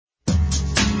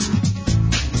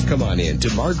Come on in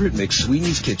to Margaret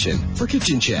McSweeney's Kitchen for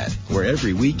Kitchen Chat, where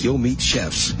every week you'll meet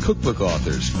chefs, cookbook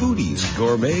authors, foodies,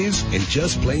 gourmets, and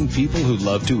just plain people who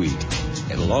love to eat.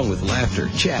 And along with laughter,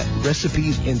 chat,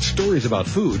 recipes, and stories about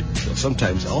food, you'll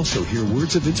sometimes also hear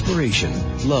words of inspiration,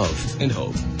 love, and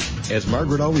hope. As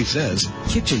Margaret always says,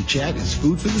 Kitchen Chat is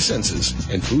food for the senses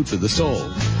and food for the soul.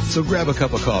 So grab a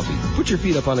cup of coffee, put your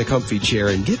feet up on a comfy chair,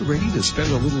 and get ready to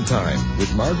spend a little time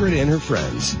with Margaret and her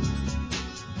friends.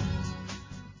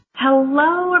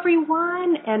 Hello,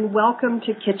 everyone, and welcome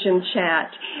to Kitchen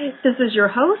Chat. This is your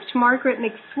host, Margaret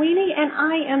McSweeney, and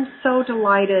I am so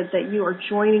delighted that you are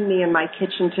joining me in my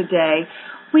kitchen today.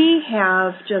 We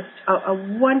have just a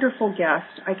wonderful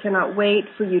guest. I cannot wait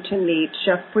for you to meet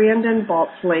Chef Brandon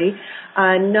Baltzley,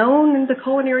 known in the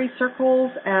culinary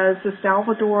circles as the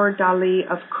Salvador Dali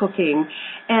of cooking.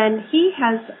 And he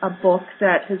has a book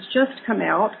that has just come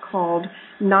out called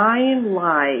 9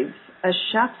 Lives, A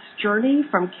Chef's Journey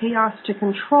from Chaos to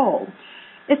Control.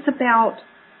 It's about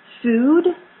food,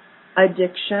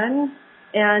 addiction,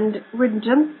 and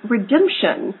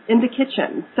redemption in the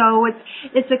kitchen. So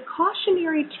it's a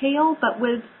cautionary tale, but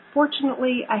with,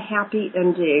 fortunately, a happy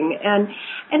ending. And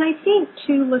I think,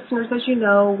 too, listeners, as you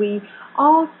know, we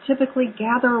all typically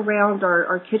gather around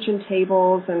our kitchen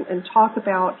tables and talk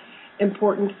about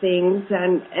important things.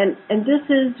 And this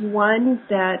is one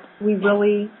that we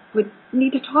really would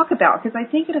need to talk about because I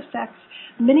think it affects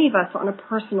many of us on a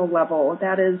personal level.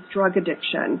 That is drug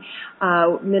addiction.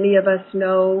 Many of us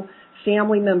know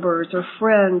family members or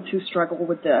friends who struggle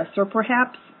with this, or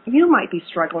perhaps you might be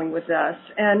struggling with this.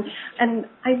 And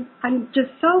I'm just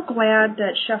so glad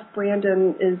that Chef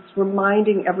Brandon is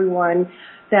reminding everyone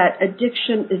that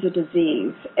addiction is a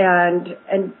disease. And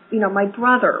you know, my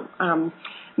brother,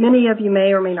 many of you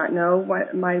may or may not know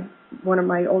one of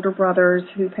my older brothers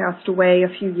who passed away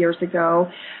a few years ago.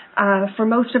 For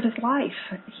most of his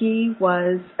life, he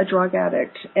was a drug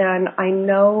addict, and I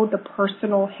know the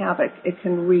personal havoc it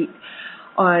can wreak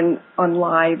on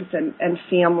lives and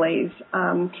families.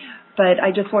 But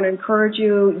I just want to encourage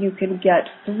you, you can get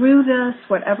through this,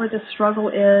 whatever the struggle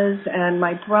is. And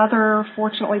my brother,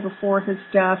 fortunately before his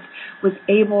death, was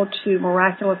able to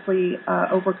miraculously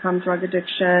overcome drug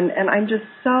addiction. And I'm just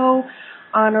so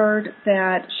honored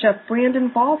that Chef Brandon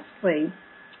Baltzley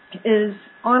is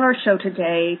on our show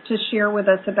today to share with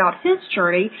us about his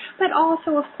journey, but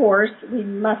also, of course, we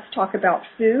must talk about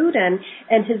food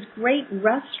and his great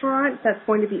restaurant that's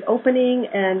going to be opening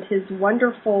and his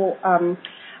wonderful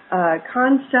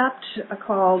concept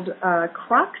called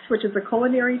Crux, which is a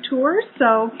culinary tour.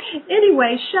 So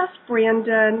anyway, Chef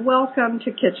Brandon, welcome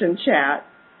to Kitchen Chat.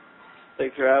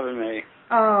 Thanks for having me.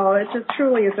 Oh, it just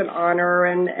truly is an honor,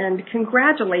 and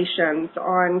congratulations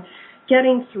on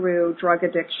getting through drug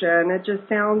addiction. It just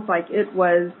sounds like it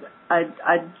was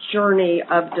a journey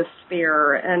of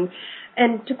despair. And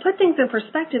to put things in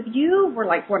perspective, you were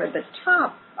like one of the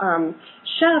top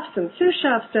chefs and sous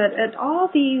chefs at all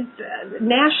these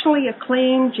nationally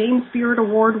acclaimed James Beard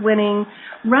Award-winning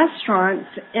restaurants.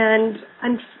 And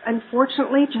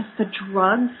unfortunately, just the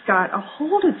drugs got a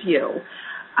hold of you.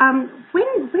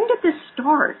 When did this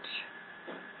start?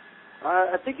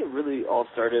 I think it really all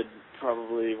started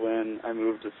probably when I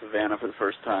moved to Savannah for the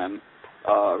first time,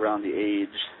 around the age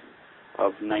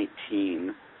of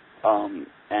 19.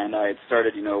 And I had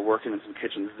started, working in some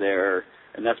kitchens there,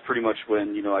 and that's pretty much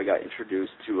when, I got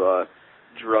introduced to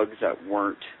drugs that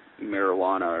weren't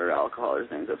marijuana or alcohol or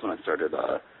things. That's when I started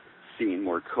seeing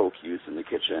more coke use in the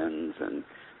kitchens and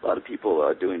a lot of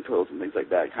people doing pills and things like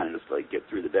that, kind of just like get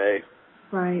through the day.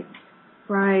 Right.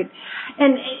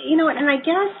 And, and I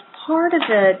guess part of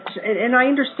it, and I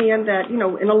understand that,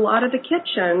 in a lot of the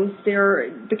kitchens,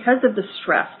 because of the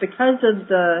stress, because of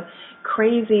the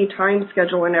crazy time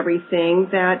schedule and everything,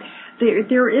 that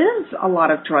there is a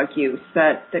lot of drug use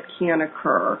that can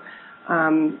occur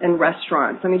in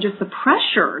restaurants. I mean, just the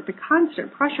pressure, the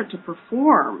constant pressure to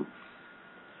perform.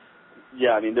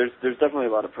 Yeah, I mean, there's definitely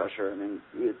a lot of pressure. I mean,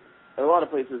 a lot of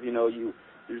places,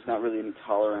 there's not really any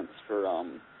tolerance for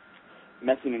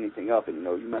messing anything up, and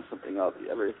you mess something up,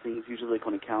 everything's usually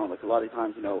going to count. Like a lot of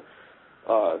times,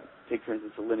 take for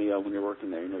instance Alinea, when you're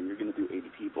working there, you're going to do 80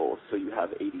 people, so you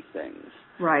have 80 things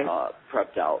right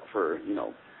prepped out for a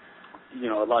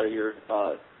lot of your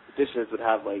dishes would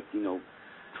have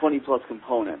 20 plus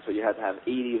components, so you had to have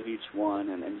 80 of each one,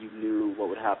 and you knew what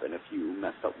would happen if you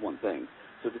messed up one thing.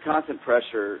 So it's a constant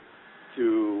pressure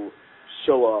to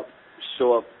show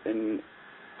up in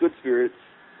good spirits,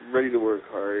 ready to work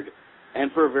hard, and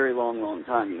for a very long, long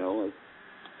time,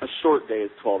 a short day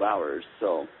is 12 hours,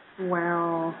 so.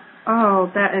 Wow. Oh,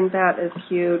 that is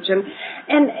huge.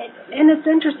 And it's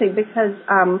interesting because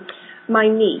my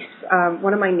niece,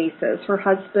 one of my nieces, her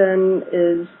husband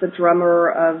is the drummer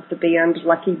of the band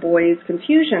Lucky Boys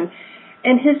Confusion,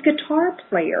 and his guitar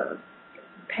player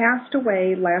passed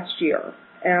away last year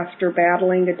after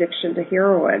battling addiction to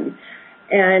heroin.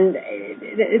 And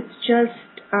it's just,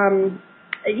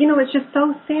 it's just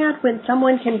so sad when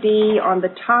someone can be on the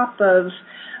top of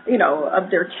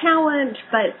their talent,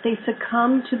 but they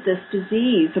succumb to this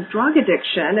disease of drug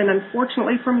addiction. And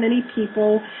unfortunately for many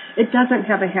people, it doesn't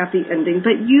have a happy ending.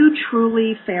 But you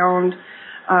truly found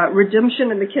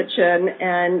redemption in the kitchen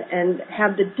and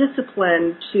have the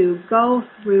discipline to go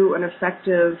through an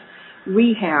effective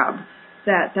rehab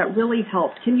that really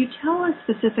helped. Can you tell us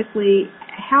specifically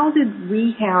how did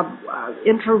rehab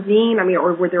intervene? I mean,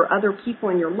 or were there other people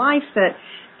in your life that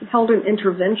held an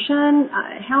intervention?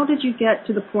 How did you get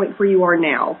to the point where you are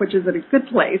now, which is at a good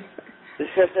place?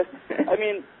 I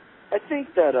mean, I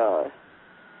think that,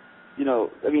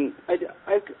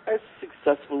 I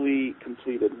successfully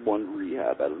completed one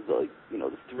rehab out of the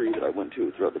three that I went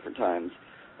to throughout different times.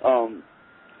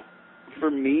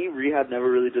 For me, rehab never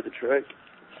really did the trick.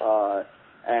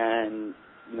 And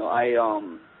I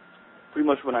pretty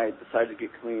much when I decided to get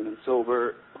clean and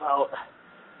sober about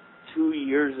 2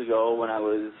 years ago when I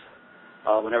was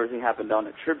when everything happened down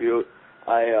at Tribute,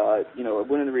 I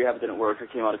went into rehab, it didn't work.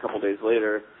 I came out a couple days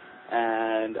later,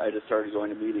 and I just started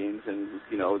going to meetings, and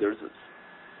there's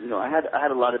I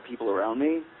had a lot of people around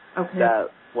me that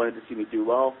wanted to see me do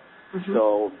well. Mm-hmm.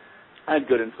 So I had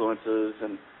good influences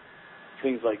and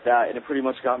things like that, and it pretty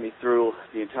much got me through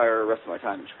the entire rest of my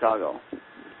time in Chicago.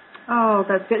 Oh,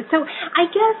 that's good. So I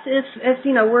guess if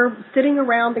we're sitting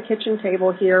around the kitchen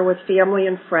table here with family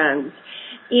and friends,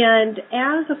 and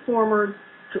as a former,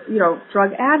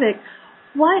 drug addict,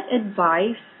 what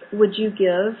advice would you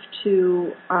give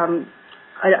to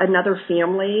another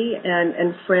family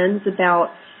and friends about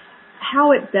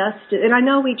how it best, and I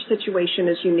know each situation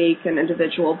is unique and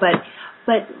individual, but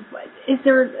is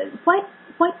there,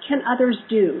 what can others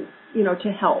do,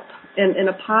 to help in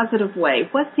a positive way?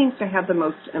 What seems to have the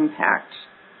most impact?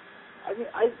 I mean,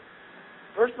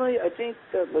 personally, I think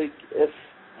that, if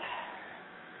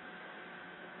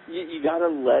you got to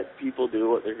let people do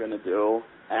what they're going to do,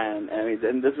 and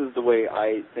this is the way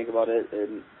I think about it,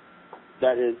 and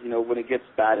that is, when it gets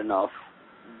bad enough,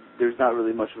 there's not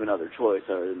really much of another choice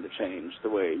other than to change the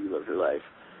way you live your life.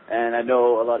 And I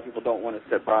know a lot of people don't want to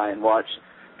sit by and watch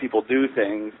people do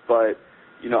things, but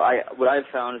what I've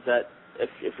found is that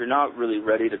if you're not really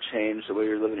ready to change the way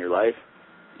you're living your life,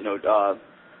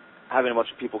 having a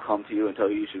bunch of people come to you and tell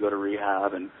you should go to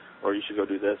rehab or you should go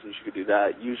do this and you should go do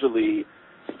that usually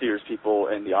steers people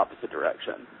in the opposite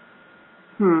direction.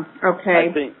 Okay.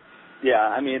 I think,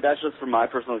 that's just from my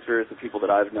personal experience with people that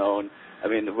I've known. I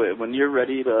mean, when you're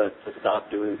ready to stop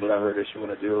doing whatever it is you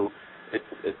want to do,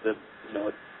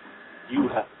 you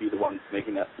have to be the one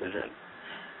making that decision.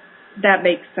 That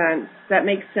makes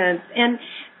sense.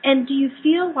 And do you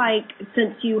feel like,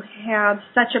 since you have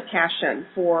such a passion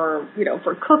for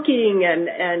cooking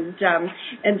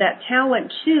and that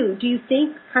talent too, do you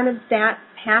think kind of that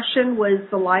passion was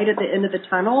the light at the end of the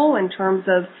tunnel in terms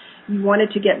of you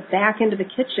wanted to get back into the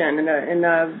kitchen in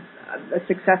a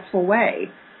successful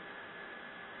way?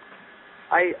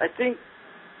 I think,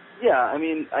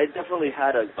 I definitely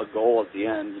had a goal at the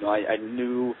end. I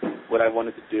knew what I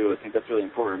wanted to do. I think that's really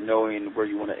important, knowing where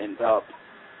you want to end up.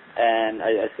 And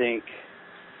I think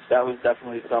that was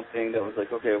definitely something that was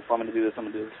like, okay, if I'm going to do this, I'm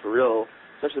going to do this for real,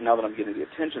 especially now that I'm getting the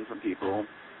attention from people,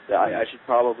 that I should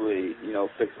probably,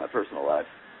 fix my personal life.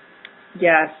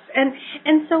 Yes.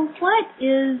 And so what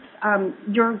is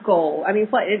your goal? I mean,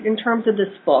 what in terms of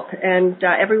this book? And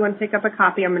everyone pick up a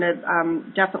copy. I'm going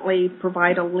to definitely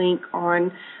provide a link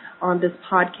on this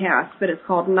podcast, but it's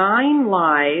called 9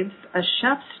 Lives, A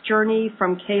Chef's Journey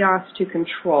from Chaos to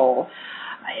Control.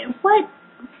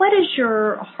 What is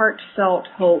your heartfelt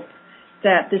hope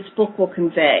that this book will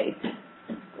convey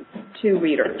to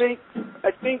readers?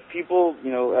 I think people,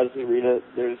 as they read it,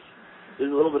 there's a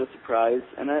little bit of surprise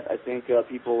in it. I think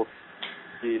people,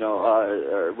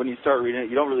 when you start reading it,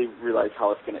 you don't really realize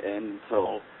how it's going to end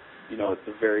until, at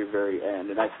the very, very end.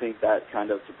 And I think that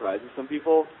kind of surprises some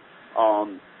people.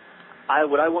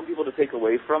 What I want people to take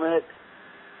away from it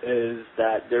is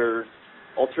that there's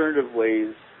alternative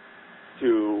ways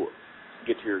to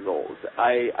get to your goals.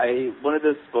 I wanted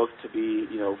this book to be,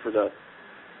 for the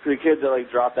kids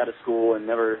that dropped out of school and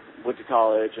never went to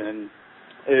college and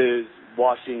is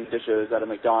washing dishes at a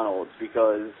McDonald's,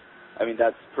 because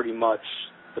that's pretty much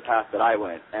the path that I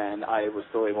went, and I was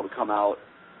still able to come out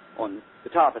on the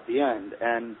top at the end.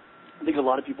 And I think a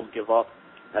lot of people give up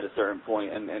at a certain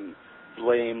point and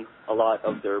blame a lot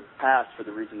of their past for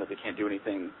the reason that they can't do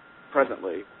anything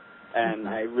presently. And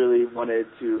I really wanted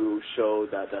to show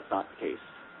that that's not the case.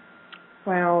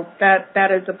 Wow,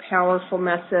 that is a powerful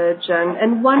message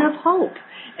and one of hope,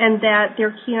 and that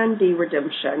there can be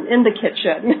redemption in the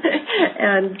kitchen.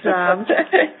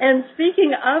 And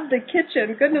speaking of the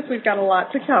kitchen, goodness, we've got a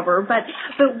lot to cover. But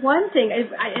one thing,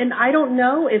 and I don't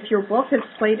know if your book has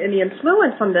played any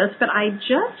influence on this, but I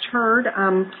just heard,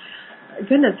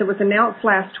 goodness, it was announced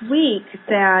last week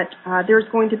that there's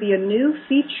going to be a new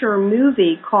feature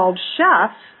movie called Chef.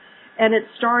 And it's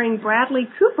starring Bradley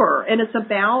Cooper, and it's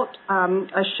about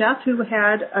a chef who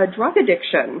had a drug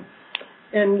addiction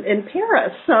in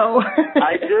Paris. So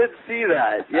I did see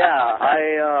that. Yeah,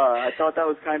 I thought that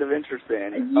was kind of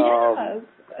interesting. Yes.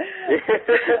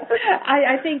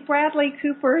 I think Bradley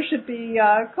Cooper should be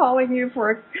calling you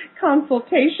for a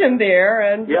consultation there.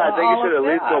 And yeah, I think you should at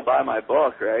least go buy my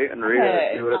book, right, and read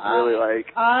it, see what it's really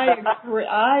like.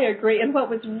 I agree. And what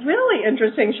was really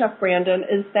interesting, Chef Brandon,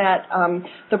 is that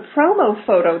the promo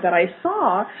photo that I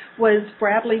saw was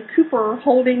Bradley Cooper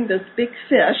holding this big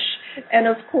fish. And,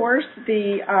 of course,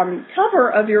 the cover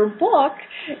of your book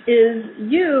is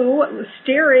you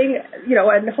staring,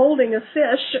 and holding a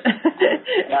fish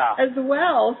as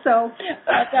well. So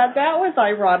that was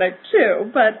ironic,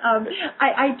 too. But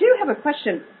I do have a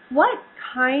question. What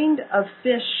kind of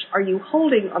fish are you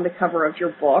holding on the cover of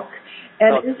your book?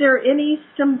 And is there any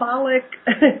symbolic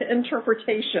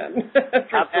interpretation?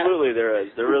 Absolutely, there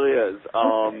is. There really is.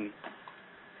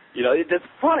 It's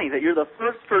funny that you're the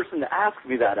first person to ask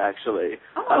me that, actually.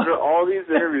 Oh. After all these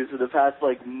interviews for the past,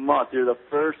 month, you're the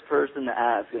first person to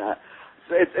ask.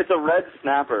 So it's a red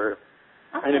snapper,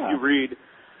 and if you read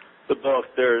the book,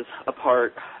 there's a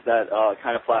part that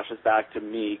kind of flashes back to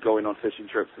me going on fishing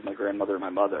trips with my grandmother and my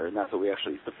mother, and that's what we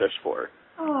actually used to fish for.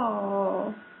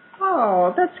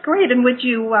 Oh, that's great. And would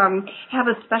you have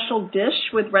a special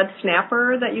dish with red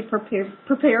snapper that you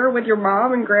prepare with your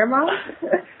mom and grandma?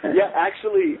 Yeah,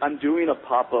 actually, I'm doing a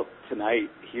pop-up tonight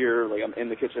here. I'm in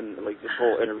the kitchen. This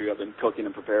whole interview, I've been cooking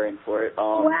and preparing for it.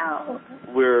 Wow.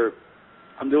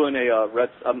 I'm doing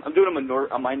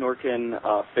a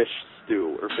Minorcan fish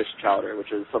stew or fish chowder,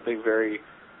 which is something very,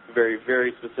 very,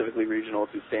 very specifically regional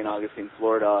to St. Augustine,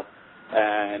 Florida,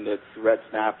 and it's red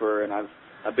snapper, and I'm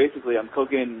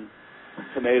cooking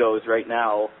tomatoes right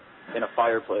now in a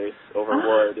fireplace over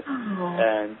wood,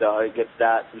 and it gets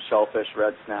that, some shellfish,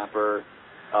 red snapper,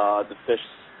 the fish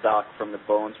stock from the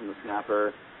bones from the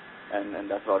snapper, and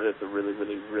that's about it. It's a really,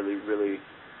 really, really, really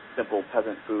simple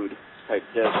peasant food type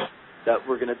dish that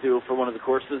we're going to do for one of the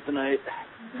courses tonight.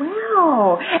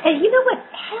 Wow. And you know what?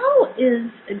 How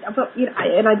is,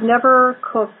 and I've never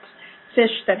cooked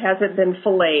fish that hasn't been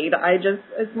filleted.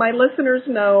 As my listeners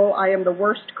know, I am the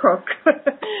worst cook.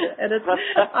 And it's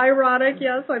ironic,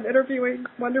 yes, I'm interviewing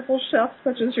wonderful chefs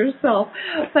such as yourself.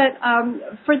 But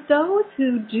for those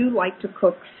who do like to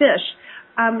cook fish,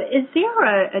 is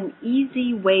there an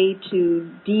easy way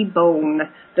to debone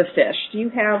the fish? Do you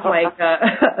have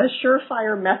a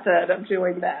surefire method of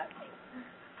doing that?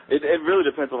 It really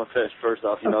depends on the fish, first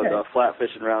off. The flat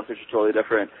fish and round fish are totally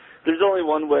different. There's only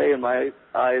one way in my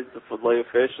eyes to fillet a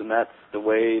fish, and that's the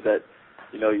way that,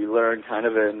 you learn kind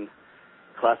of in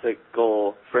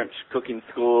classical French cooking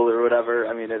school or whatever.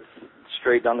 I mean, it's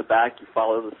straight down the back. You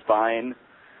follow the spine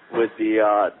with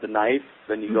the knife,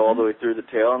 and you go all the way through the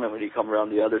tail, and then when you come around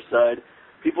the other side,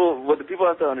 what the people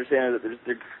have to understand is that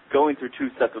they're going through two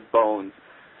sets of bones.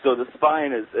 So the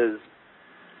spine is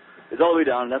all the way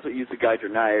down, and that's what you use to guide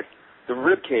your knife. The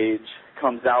rib cage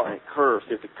comes out and it curves,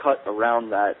 so you have to cut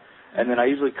around that. And then I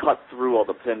usually cut through all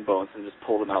the pin bones and just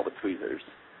pull them out with tweezers.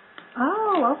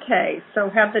 Oh, okay. So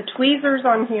have the tweezers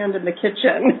on hand in the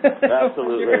kitchen.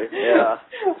 Absolutely, yeah.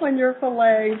 When you're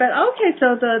filleting. But okay,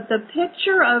 so the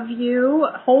picture of you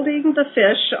holding the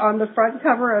fish on the front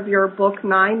cover of your book,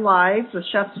 9 Lives, The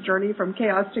Chef's Journey from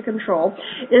Chaos to Control,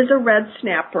 is a red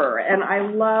snapper. And I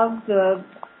love the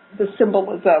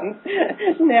symbolism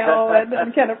now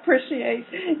and can appreciate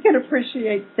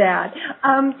that.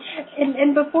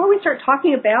 And before we start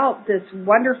talking about this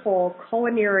wonderful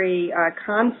culinary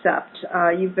concept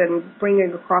you've been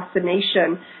bringing across the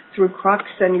nation through Crux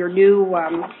and your new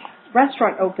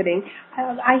restaurant opening,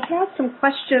 I have some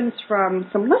questions from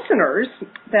some listeners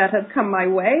that have come my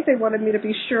way. They wanted me to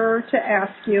be sure to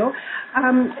ask you.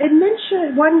 It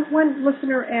mentioned one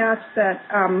listener asked that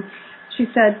she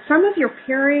said, some of your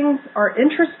pairings are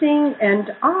interesting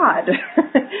and odd.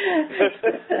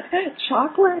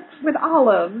 Chocolate with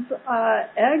olives,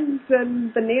 eggs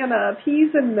and banana,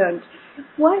 peas and mint.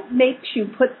 What makes you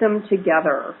put them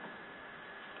together?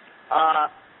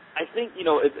 I think,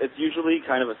 it's usually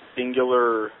kind of a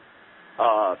singular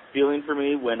feeling for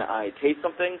me when I taste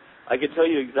something. I can tell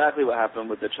you exactly what happened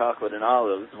with the chocolate and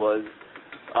olives was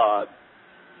I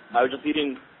was just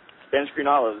eating Spanish green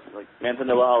olives, like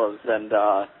manzanilla olives, and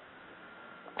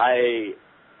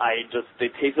they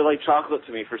tasted like chocolate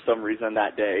to me for some reason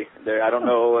that day. I don't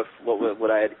know if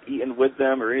what I had eaten with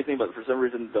them or anything, but for some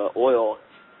reason the oil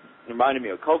reminded me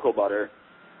of cocoa butter.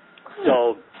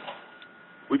 So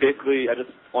I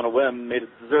just on a whim, made a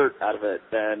dessert out of it,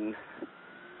 and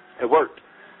it worked.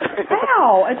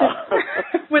 Wow!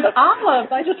 With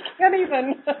olives, I just can't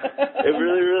even. It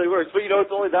really, really works. But,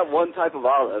 it's only that one type of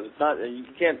olive. It's not, you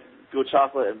can't go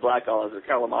chocolate and black olives or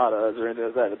calamatas or anything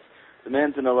like that. It's the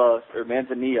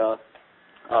manzanilla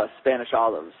Spanish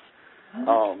olives. Okay.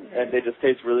 And they just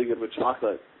taste really good with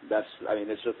chocolate.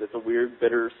 It's a weird,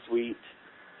 bitter, sweet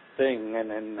thing,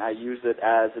 and I use it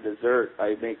as a dessert.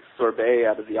 I make sorbet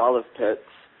out of the olive pits.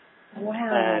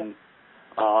 Wow.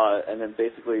 And then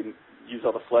basically use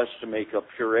all the flesh to make a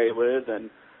puree with, and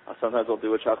sometimes I'll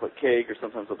do a chocolate cake, or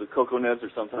sometimes I'll do cocoa nibs, or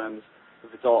sometimes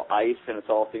if it's all ice and it's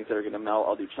all things that are going to melt,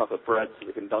 I'll do chocolate bread so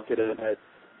they can dunk it in it.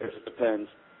 It just depends.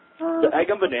 The egg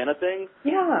and banana thing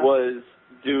was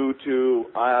due to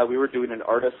we were doing a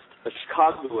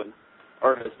Chicagoan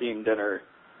artist-themed dinner.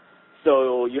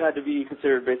 So you had to be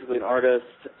considered basically an artist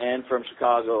and from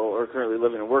Chicago or currently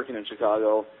living and working in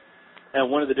Chicago. And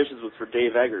one of the dishes was for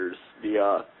Dave Eggers,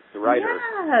 the writer.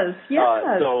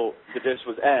 Yes. So the dish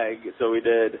was egg. So we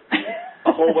did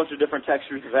a whole bunch of different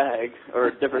textures of egg,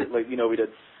 or different, we did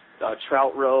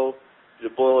trout roe, we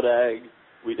did boiled egg,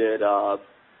 we did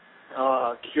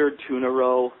cured tuna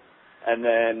roe, and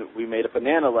then we made a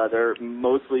banana leather,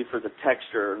 mostly for the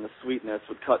texture and the sweetness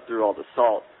would cut through all the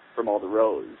salt from all the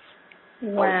roes.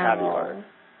 Wow.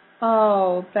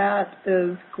 Oh, that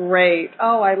is great.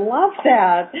 Oh, I love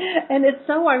that. And it's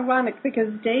so ironic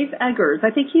because Dave Eggers, I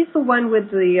think he's the one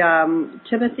with the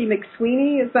Timothy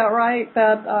McSweeney, is that right?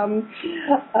 That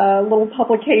little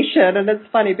publication. And it's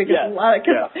funny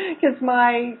because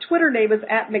my Twitter name is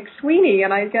 @McSweeney,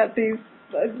 and I get these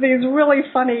really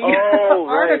funny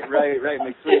articles. Right,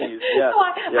 McSweeney's, yeah. So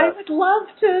I would love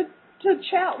to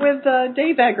chat with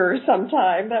Dave Eggers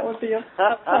sometime. That would be a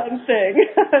fun thing.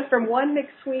 From one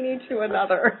McSweeney to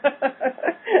another.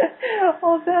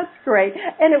 Oh, that's great.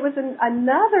 And it was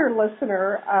another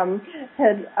listener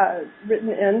had written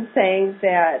in saying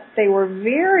that they were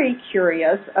very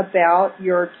curious about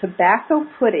your tobacco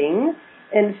pudding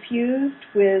infused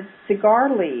with cigar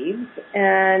leaves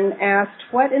and asked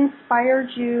what inspired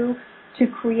you to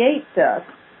create this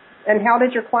and how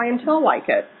did your clientele like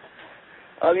it?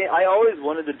 I always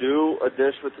wanted to do a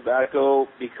dish with tobacco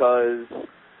because,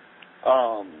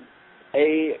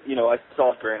 I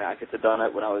saw Grand Atkins had done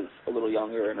it when I was a little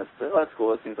younger, and I said, that's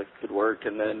cool, it seems like it could work.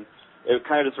 And then it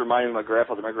kind of just reminded me of my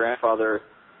grandfather. My grandfather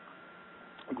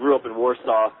grew up in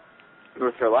Warsaw,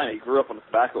 North Carolina. He grew up on a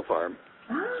tobacco farm.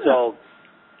 So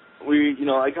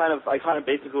I kind of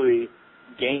basically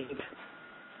gained,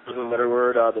 for the better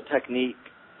word, the technique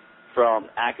from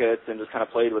Ackett's and just kind of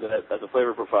played with it as a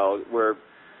flavor profile, where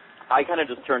I kind of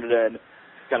just turned it in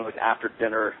kind of like after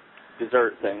dinner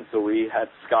dessert thing. So we had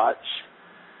scotch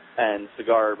and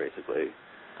cigar basically.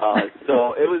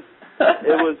 So it was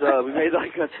we made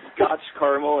like a scotch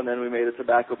caramel and then we made a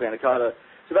tobacco panna cotta.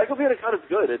 Tobacco panna cotta is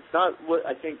good. It's not what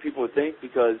I think people would think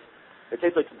because it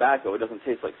tastes like tobacco. It doesn't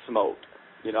taste like smoke,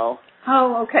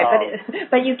 Oh, okay,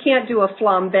 but you can't do a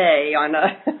flambe on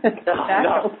a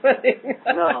tobacco pudding.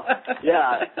 No,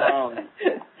 yeah.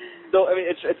 So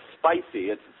it's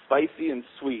spicy. It's spicy and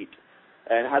sweet,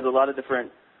 and it has a lot of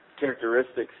different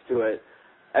characteristics to it.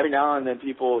 Every now and then,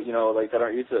 people that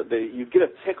aren't used to it, you get a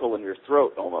tickle in your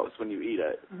throat almost when you eat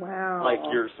it. Wow. Like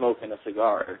you're smoking a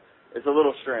cigar. It's a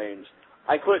little strange.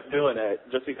 I quit doing it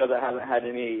just because I haven't had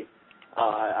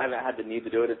the need to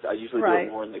do it. I usually do it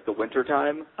more in the winter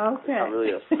time. Okay. It's not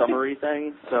really a summery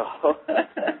thing. So.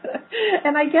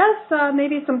 And I guess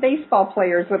maybe some baseball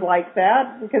players would like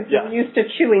that because they're used to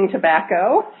chewing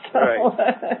tobacco. So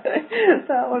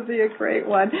that would be a great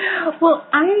one. Well,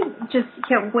 I just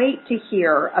can't wait to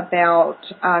hear about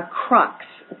Crux,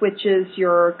 which is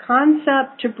your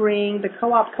concept to bring the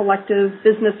co-op collective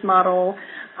business model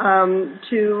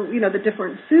to the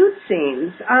different food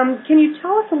scenes. Can you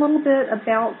tell us a little bit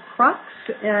about Crux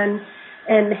and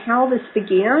how this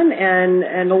began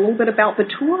and a little bit about the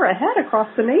tour ahead across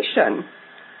the nation?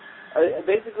 It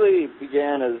basically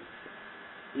began as,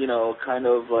 kind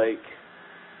of like,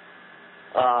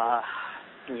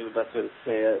 give me the best way to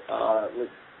say it,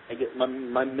 I get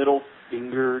my middle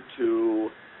finger to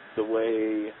the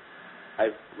way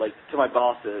to my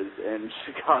bosses in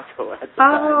Chicago at the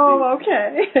time. Oh,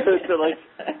 okay. to like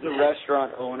the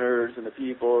restaurant owners and the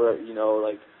people that, you know,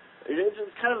 like, it's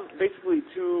just kind of basically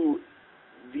to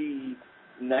the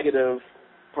negative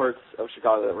parts of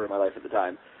Chicago that were in my life at the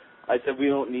time. I said, we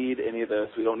don't need any of this.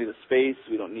 We don't need a space.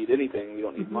 We don't need anything. We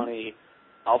don't need money.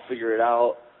 I'll figure it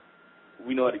out.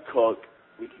 We know how to cook.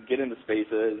 We can get into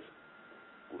spaces.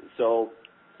 So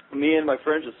me and my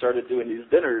friends just started doing these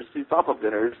dinners, these pop-up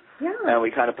dinners, and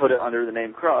we kind of put it under the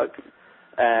name Crux.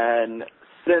 And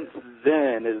since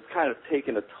then, it's kind of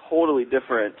taken a totally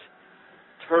different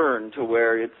turn to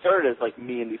where it started as like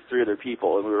me and these three other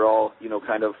people, and we were all, you know,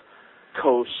 kind of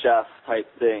co-chef type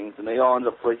things, and they all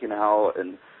ended up freaking out,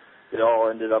 and it all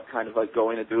ended up kind of like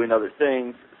going and doing other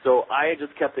things. So I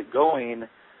just kept it going,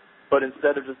 but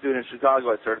instead of just doing it in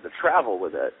Chicago, I started to travel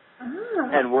with it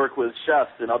and work with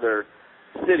chefs in other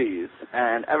cities.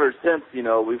 And ever since, you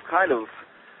know, we've kind of,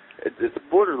 it's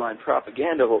borderline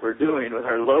propaganda what we're doing with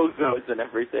our logos and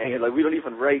everything. And like, we don't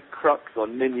even write Crux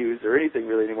on menus or anything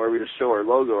really anymore. We just show our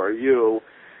logo, our U,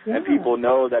 and people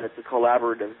know that it's a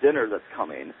collaborative dinner that's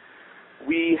coming.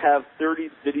 We have 30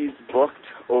 cities booked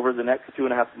over the next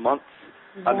 2.5 months.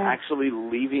 I'm actually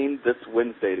leaving this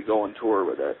Wednesday to go on tour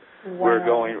with it.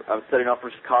 I'm setting off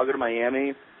from Chicago to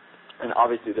Miami, and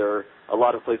obviously there are a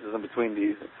lot of places in between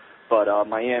these, but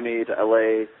Miami to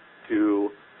LA to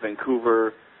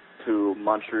Vancouver to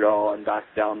Montreal and back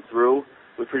down through.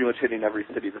 We're pretty much hitting every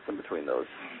city that's in between those.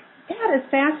 That is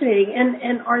fascinating.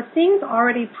 And are things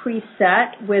already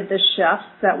preset with the chefs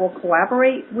that will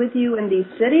collaborate with you in these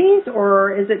cities,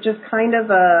 or is it just kind of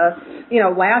a, you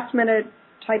know, last minute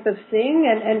type of thing?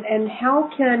 And how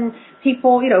can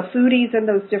people, you know, foodies in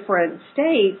those different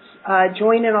states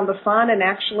join in on the fun and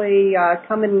actually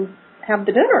come and have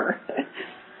the dinner?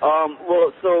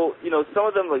 Well, so, you know, some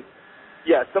of them, like,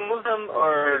 yeah, some of them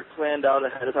are planned out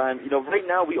ahead of time. You know, right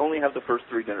now we only have the first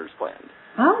 3 dinners planned.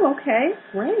 Oh, okay.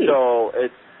 Great. So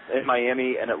it's in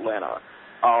Miami and Atlanta,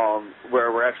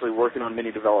 where we're actually working on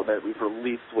mini development. We've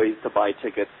released ways to buy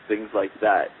tickets, things like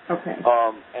that. Okay.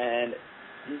 And,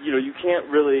 you know, you can't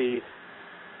really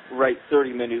write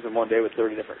 30 menus in one day with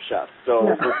 30 different chefs. So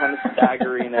we're kind of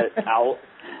staggering it out.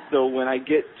 So when I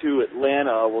get to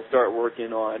Atlanta, we'll start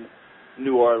working on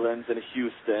New Orleans and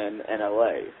Houston and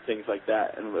LA, things like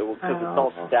that, and because it's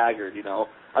all staggered, you know.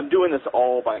 I'm doing this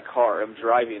all by car. I'm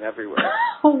driving everywhere.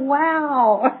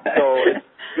 Wow. So it's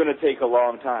going to take a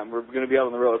long time. We're going to be out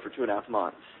on the road for 2.5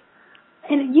 months.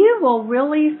 And you will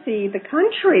really see the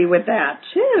country with that,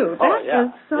 too. That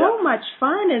is so much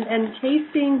fun. And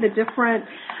tasting the different,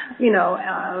 you know,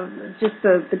 just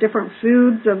the different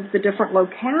foods of the different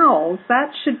locales,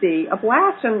 that should be a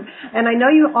blast. And I know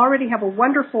you already have a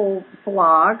wonderful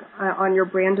blog on your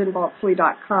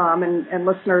BrandonBaltzley.com. And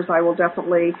listeners, I will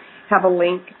definitely have a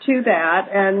link to that.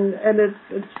 And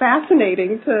it's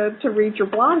fascinating to read your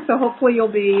blog. So hopefully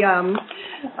you'll be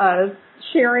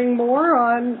sharing more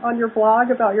on your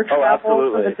blog about your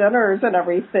travel for the dinners and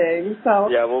everything. So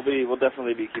yeah, we'll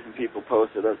definitely be keeping people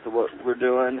posted as to what we're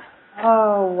doing.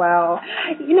 Oh wow!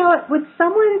 You know, with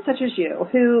someone such as you,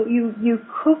 who you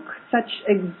cook such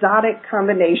exotic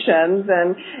combinations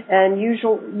and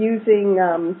using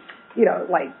you know,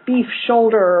 like beef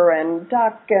shoulder and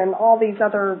duck and all these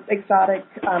other exotic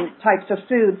types of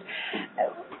foods.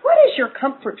 What is your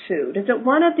comfort food? Is it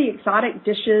one of the exotic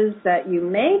dishes that you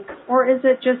make, or is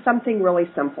it just something really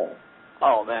simple?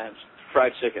 Oh, man,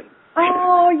 fried chicken.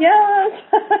 Oh, yes.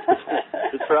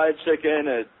 It's fried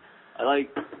chicken. I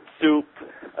like soup.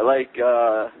 I like,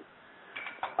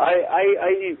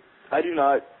 I do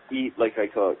not eat like I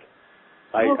cook.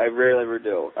 I rarely ever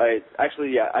do. I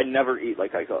never eat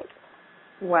like I cook.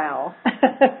 Wow.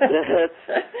 that's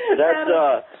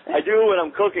I do when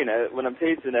I'm cooking it, when I'm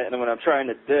tasting it, and when I'm trying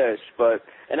to dish.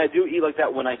 And I do eat like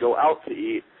that when I go out to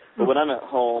eat. But when I'm at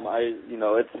home,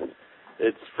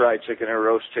 it's fried chicken or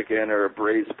roast chicken or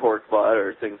braised pork butt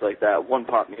or things like that. One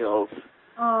pot meals.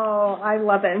 Oh, I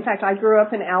love it. In fact, I grew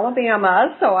up in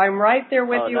Alabama, so I'm right there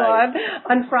with you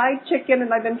on fried chicken,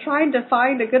 and I've been trying to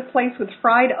find a good place with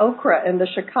fried okra in the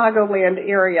Chicagoland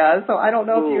area. So I don't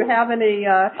know if you have any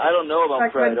I don't know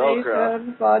about fried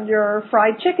okra on your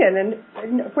fried chicken.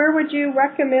 And where would you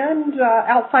recommend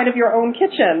outside of your own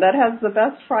kitchen that has the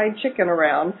best fried chicken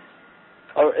around?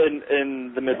 Oh,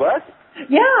 in the Midwest?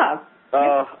 Yeah.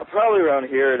 Probably around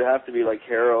here it'd have to be like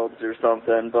Harold's or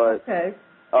something, but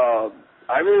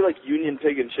I really like Union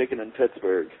Pig and Chicken in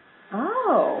Pittsburgh.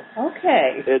 Oh,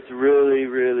 okay. It's really,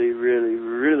 really, really,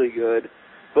 really good.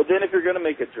 But then if you're going to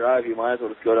make a drive, you might as well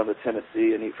just go down to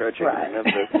Tennessee and eat fried chicken in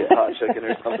Memphis, get hot chicken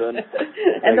or something.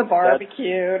 And the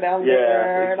barbecue down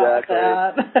there exactly. and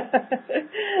all that.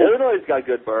 Illinois has got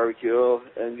good barbecue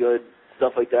and good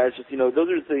stuff like that. It's just, those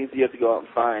are the things you have to go out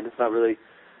and find. It's not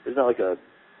like a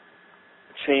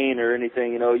chain or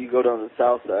anything. You go down to the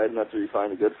south side and that's where you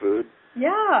find the good food.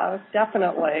 Yeah,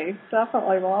 definitely.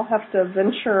 Well, I'll have to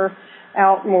venture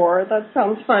out more. That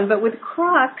sounds fun. But with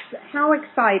Crux, how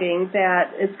exciting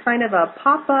that it's kind of a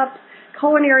pop-up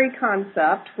culinary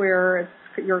concept where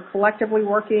you're collectively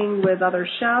working with other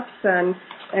chefs and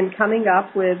coming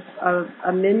up with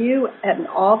a menu at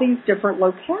all these different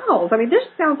locales. I mean, this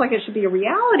sounds like it should be a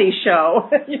reality show,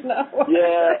 Yeah.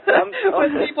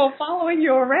 with people following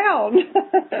you around.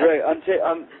 Right.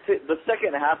 The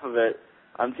second half of it,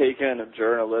 I'm taking a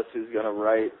journalist who's going to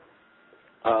write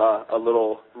a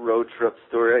little road trip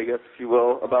story, I guess, if you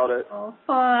will, about it. Oh,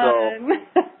 fun. So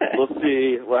we'll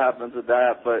see what happens with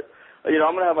that. But, I'm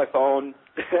going to have my phone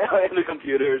and the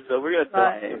computer, so we're going to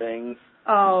talk some things.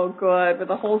 Oh, good, with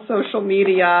the whole social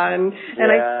media. And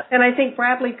I think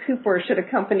Bradley Cooper should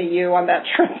accompany you on that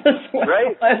trip as well.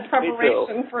 Right. In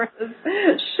preparation for his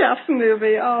chef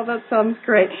movie. Oh, that sounds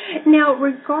great. Now,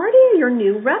 regarding your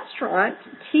new restaurant,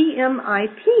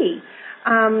 TMIP,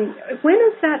 when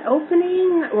is that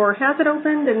opening, or has it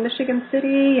opened in Michigan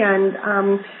City?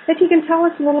 And if you can tell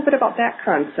us a little bit about that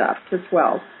concept as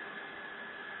well.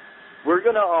 We're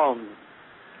going to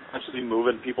actually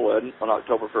moving people in on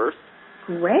October 1st.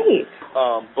 Great.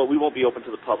 But we won't be open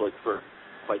to the public for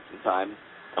quite some time.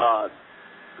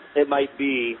 It'll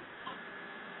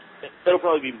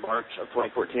probably be March of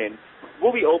 2014.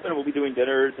 We'll be open, we'll be doing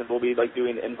dinners, and we'll be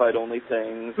doing invite-only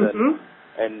things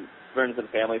and friends and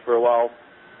family for a while.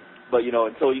 But,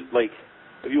 until if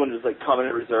you want to just come in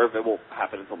and reserve, it won't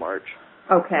happen until March.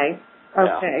 Okay.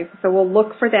 Yeah. So we'll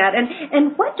look for that.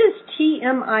 And what does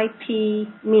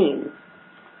TMIP mean?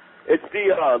 It's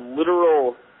the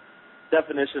literal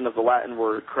definition of the Latin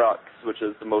word crux, which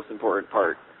is the most important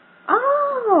part.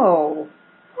 Oh,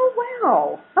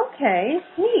 wow. Okay,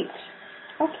 neat.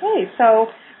 Okay,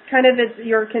 so kind of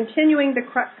you're continuing the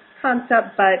crux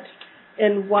concept, but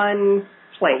in one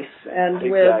place and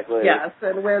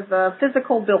with a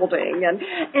physical building and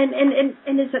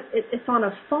it's on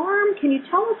a farm. Can you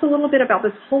tell us a little bit about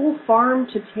this whole farm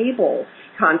to table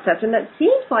concept? And that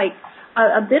seems like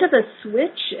a bit of a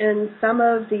switch in some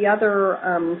of the other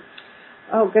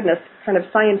kind of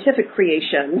scientific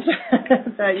creations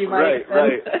that you might have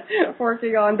been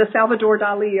working on, the Salvador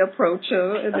Dali approach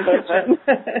in the kitchen.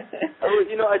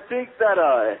 I think that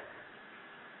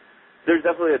there's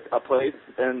definitely a place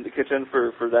in the kitchen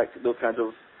for those kinds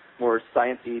of more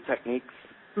sciencey techniques.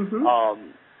 Mm-hmm.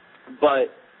 But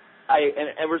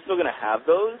we're still going to have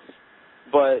those,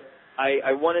 but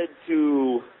I wanted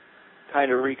to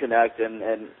kind of reconnect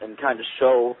and kind of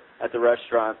show at the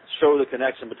restaurant, show the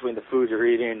connection between the food you're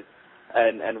eating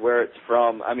and where it's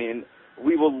from. I mean,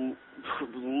 we'll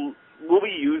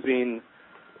be using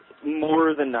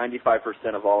more than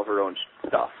 95% of all of our own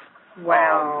stuff.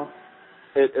 Wow.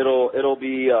 It'll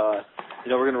be, we're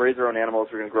going to raise our own animals,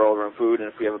 we're going to grow our own food, and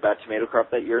if we have a bad tomato crop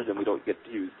that year, then we don't get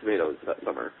to use tomatoes that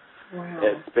summer. Wow.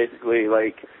 It's basically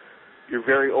like your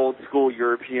very old school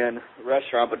European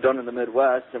restaurant, but done in the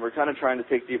Midwest, and we're kind of trying to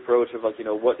take the approach of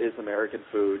what is American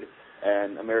food,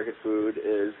 and American food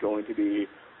is going to be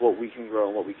what we can grow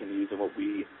and what we can use and what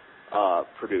we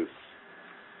produce.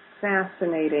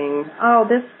 Fascinating. Oh,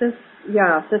 this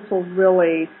will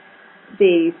really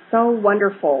be so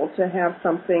wonderful to have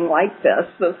something like this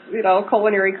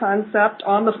culinary concept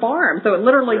on the farm. So it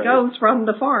literally goes from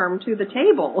the farm to the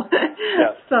table.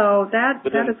 Yes. So that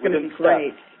is going to be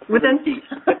great.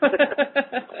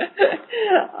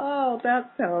 Oh,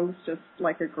 that sounds just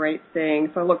like a great thing.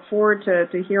 So I look forward to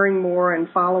hearing more and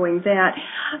following that.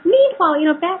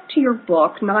 Meanwhile, back to your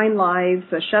book, 9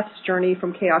 Lives, A Chef's Journey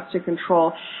from Chaos to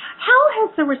Control. How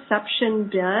has the reception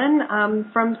been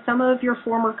from some of your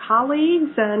former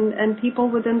colleagues and people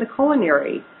within the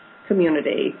culinary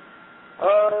community?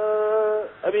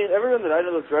 Everyone that I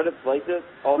know that's read it's liked it.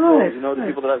 Also, the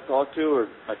people that I've talked to or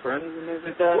my friends and things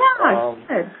like that.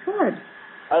 Yeah, good.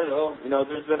 I don't know.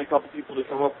 There's been a couple people to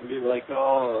come up and be like,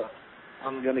 "Oh,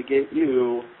 I'm gonna get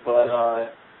you," but I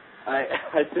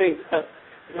think I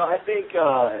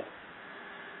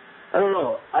don't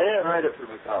know. I didn't write it for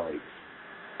my colleagues.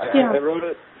 I wrote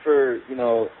it for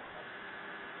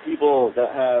people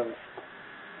that have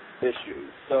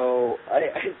issues. So I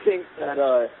think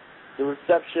that the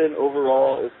reception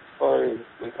overall, as far as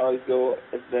my colleagues go,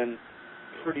 has been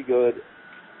pretty good.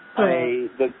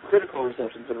 The critical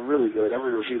reception's been really good.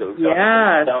 Every review that we've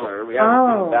gotten is stellar. We haven't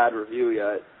seen a bad review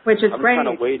yet. Which is great. I'm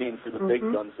kind of waiting for the big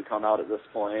guns to come out at this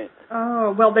point.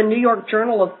 Oh, well, the New York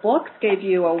Journal of Books gave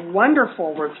you a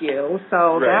wonderful review.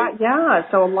 So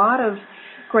so a lot of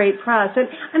great press. And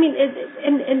I mean,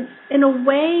 in a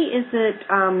way, is it,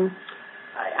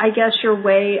 I guess, your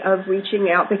way of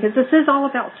reaching out? Because this is all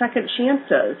about second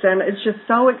chances, and it's just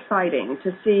so exciting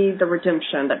to see the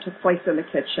redemption that took place in the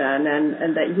kitchen,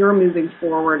 and that you're moving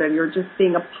forward, and you're just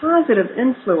being a positive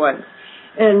influence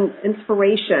and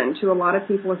inspiration to a lot of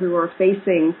people who are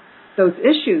facing those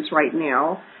issues right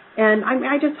now. And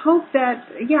I just hope that,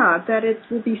 that it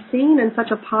will be seen in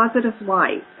such a positive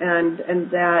light, and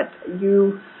that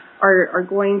you are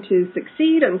going to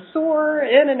succeed and soar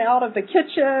in and out of the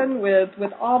kitchen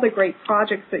with all the great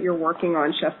projects that you're working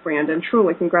on, Chef Brandon.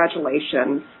 Truly,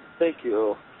 congratulations. Thank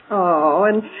you. Oh,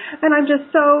 and I'm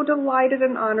just so delighted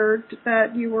and honored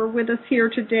that you were with us here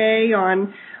today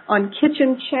on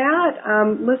Kitchen Chat.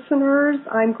 Listeners,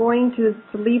 I'm going to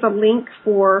leave a link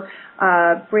for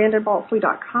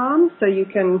BrandonBaltzley.com so you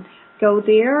can go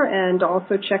there and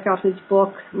also check out his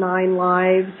book, 9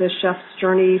 Lives, The Chef's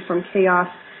Journey from Chaos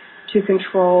to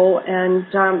Control. And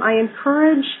I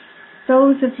encourage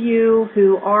those of you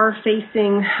who are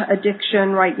facing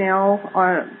addiction right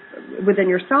now within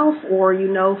yourself, or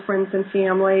friends and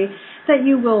family, that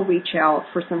you will reach out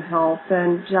for some help.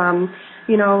 And,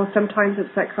 sometimes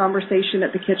it's that conversation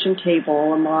at the kitchen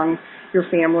table among your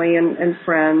family and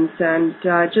friends. And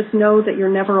just know that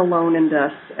you're never alone in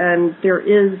this. And there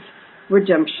is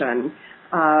redemption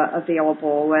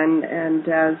available. And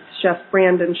as Chef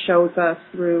Brandon shows us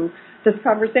through this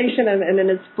conversation and in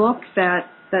his book, that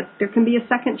there can be a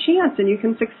second chance and you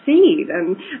can succeed.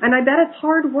 And I bet it's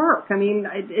hard work. I mean,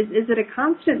 is it a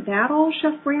constant battle,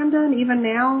 Chef Brandon, even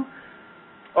now?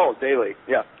 Oh, daily.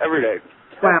 Yeah, every day.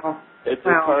 Wow. It's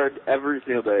hard every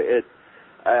single day.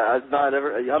 I'm not,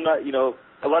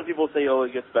 a lot of people say,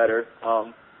 it gets better.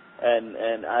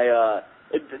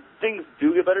 Things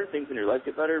do get better, things in your life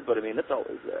get better, but I mean, it's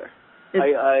always there.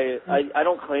 I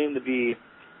don't claim to be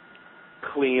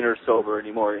clean or sober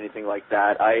anymore or anything like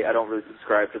that. I don't really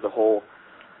subscribe to the whole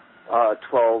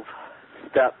 12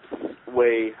 steps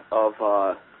way of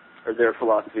or their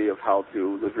philosophy of how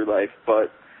to live your life,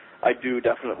 but I do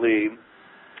definitely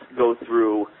go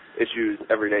through issues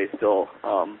every day still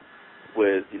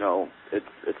with,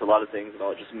 it's a lot of things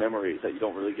about just memories that you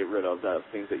don't really get rid of,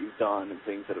 things that you've done and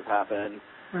things that have happened,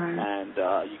 and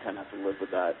you kind of have to live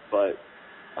with that. But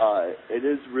it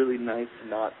is really nice to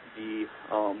not be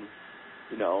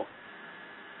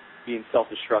being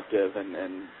self-destructive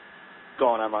and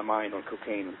going on my mind on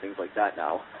cocaine and things like that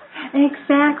now.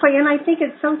 Exactly, and I think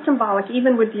it's so symbolic,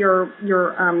 even with your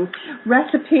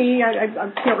recipe.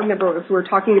 I can't remember if we were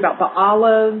talking about the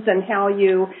olives and how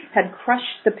you had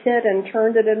crushed the pit and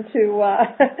turned it into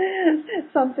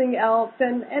something else,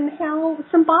 and how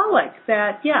symbolic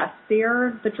that, yes,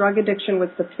 the drug addiction was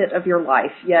the pit of your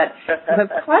life, yet you have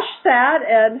crushed that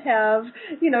and have,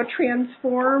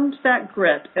 transformed that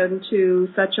grit into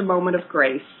such a moment of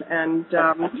grace and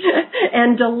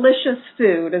delicious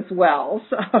food as well.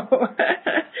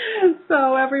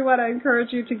 So everyone, I encourage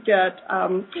you to get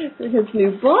his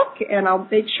new book, and I'll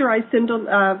make sure I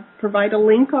provide a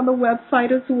link on the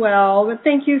website as well. But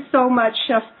thank you so much,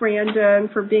 Chef Brandon,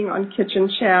 for being on Kitchen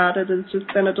Chat. It has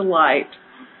just been a delight.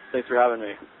 Thanks for having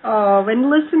me. Oh, and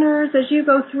listeners, as you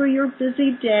go through your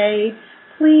busy day,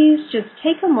 please just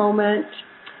take a moment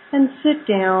and sit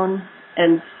down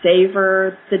and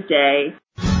savor the day.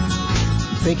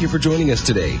 Thank you for joining us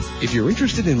today. If you're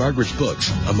interested in Margaret's books,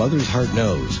 A Mother's Heart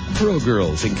Knows, Pearl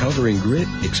Girls Encountering Grit,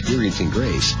 Experiencing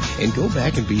Grace, and Go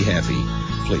Back and Be Happy,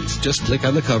 please just click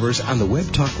on the covers on the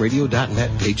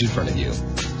webtalkradio.net page in front of you.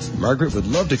 Margaret would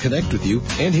love to connect with you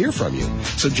and hear from you,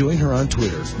 so join her on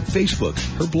Twitter, Facebook,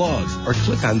 her blog, or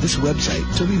click on this website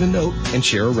to leave a note and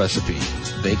share a recipe.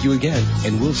 Thank you again,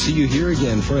 and we'll see you here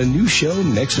again for a new show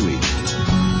next week.